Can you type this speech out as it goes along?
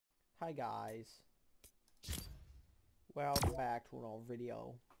Hi guys. Welcome back to another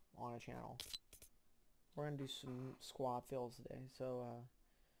video on a channel. We're gonna do some squad fills today. So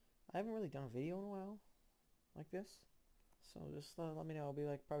I haven't really done a video in a while like this. So just let me know. It'll be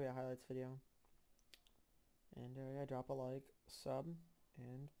like probably a highlights video. And yeah, drop a like, sub,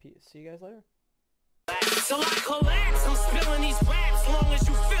 and see you guys later. So I collapse, I'm spilling these raps. Long as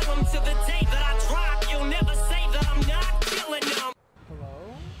you feel them to the day that I drop, you'll never say that I'm not killing them.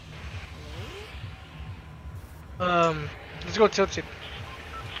 Hello? Let's go tilted.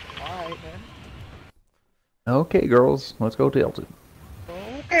 Alright, man. Okay, girls, let's go tilted.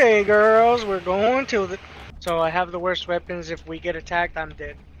 Okay, girls, we're going tilted. So I have the worst weapons. If we get attacked, I'm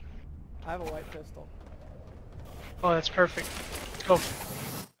dead. I have a white pistol. Oh, that's perfect. Let's go.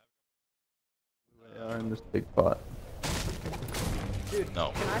 We are in this big pot. Dude,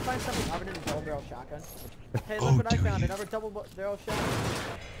 no. Can I find something other than a double barrel shotgun? Hey, look Oh, what I dude. found. Another double barrel shotgun.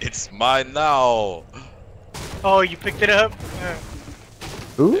 It's mine now. Oh, you picked it up?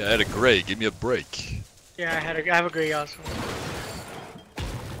 Ooh? Yeah, I had a gray. Give me a break. Yeah, I have a gray also.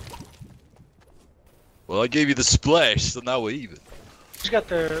 Well, I gave you the splash, so now we're even. Just got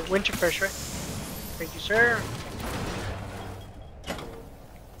the winter fresh, right? Thank you, sir. Dude,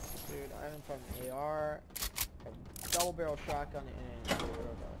 I haven't found an AR, a double barrel shotgun, and a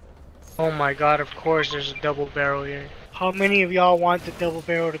Oh my god, of course there's a double barrel here. How many of y'all want the double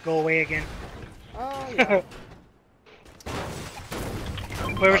barrel to go away again? oh yeah.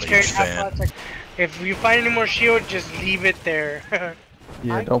 Whoever's Not a carrying huge half fan. pots, like, if you find any more shield, just leave it there.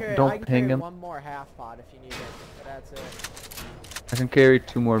 Yeah, I don't can ping carry him. one more half pot if you need it, but that's it. I can carry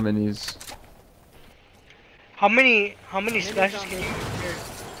 2 more minis. How many Maybe splashes some- can you carry?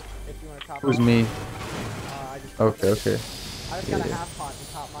 If you want to top It was off. me. I just Okay, okay. I just got a half pot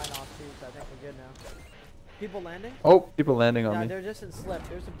to top mine off too, so I think we're good now. People landing? Oh, people landing on Yeah, me. they're just in slip.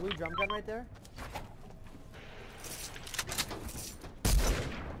 There's a blue drum gun right there.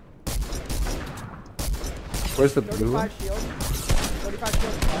 Where's the blue one? 35 shield. 35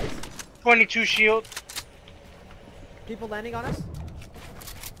 shield twice. 22 shield. People landing on us.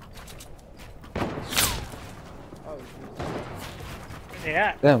 Oh, Jesus.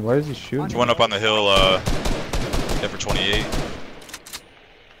 Yeah. Damn, why is he shooting? There's one up on the hill, yeah, for 28.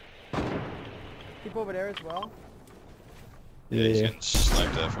 People over there as well. Yeah, he's getting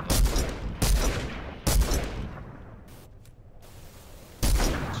sniped at from there.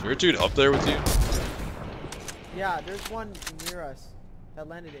 Is there a dude up there with you? Yeah, there's one near us that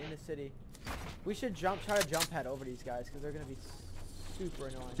landed in the city. We should try to jump head over these guys because they're gonna be super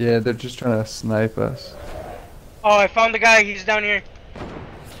annoying. Yeah, they're just trying to snipe us. Oh, I found the guy. He's down here.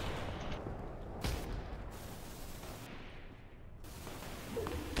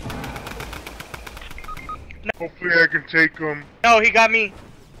 Hopefully I can take him. No, he got me.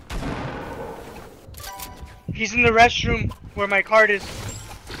 He's in the restroom where my card is.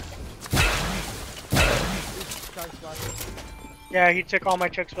 Chug splashes. Yeah, he took all my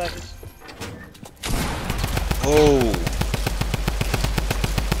chug splashes. Oh.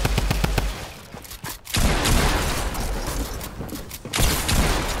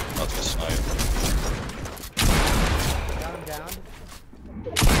 That's a snipe. Got him down.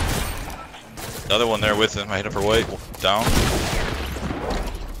 Another one there with him. I hit him for weight. Down.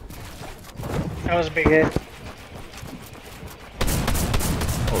 That was a big hit.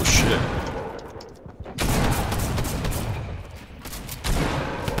 Oh shit.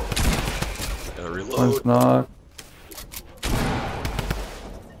 Gotta reload. One's knocked.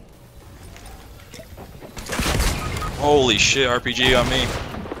 Holy shit, RPG on me.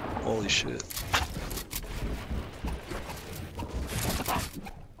 Holy shit.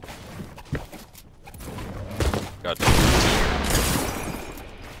 God damn.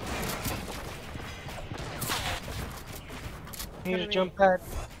 Here's a jump pad.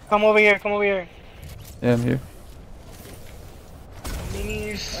 Come over here, come over here. Yeah, I'm here.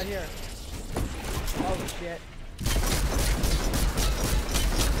 Minis. Right here. Oh shit.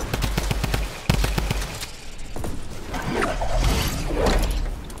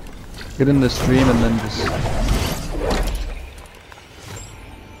 Get in the stream and then just...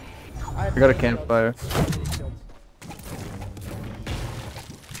 I got a campfire.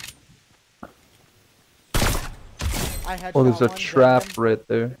 Oh, there's a trap right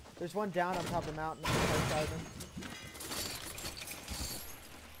there. There's one down on top of the mountain.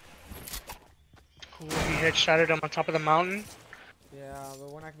 Cool, we headshotted him on top of the mountain. Yeah, but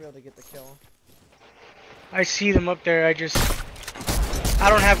we're not gonna be able to get the kill. I see them up there, I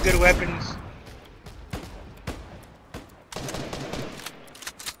don't have good weapons.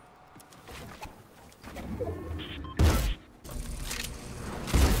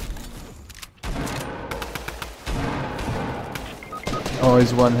 Oh,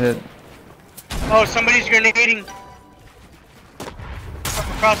 he's one hit. Oh, somebody's grenading. Up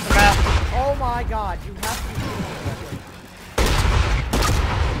across the map. Oh my god, you have to be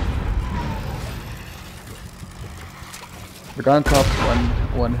The guy on top,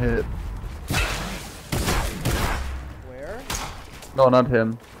 one hit. Where? No, not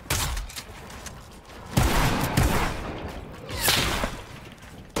him.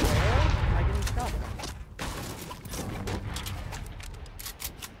 Where? I didn't stop.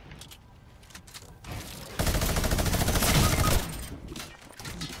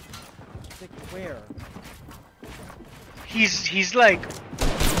 Like where? He's like,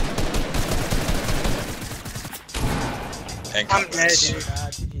 And I'm dead,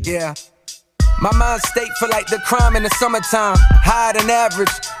 dude. Yeah. My mind state feel like the crime in the summertime. Higher than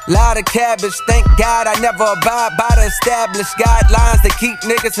average, lot of cabbage. Thank God I never abide by the established guidelines that keep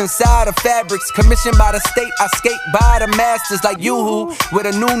niggas inside of fabrics. Commissioned by the state, I skate by the masters like Yoo-hoo with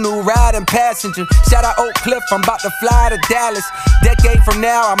a new riding passenger. Shout out Oak Cliff, I'm about to fly to Dallas. Decade from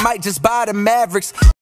now, I might just buy the Mavericks.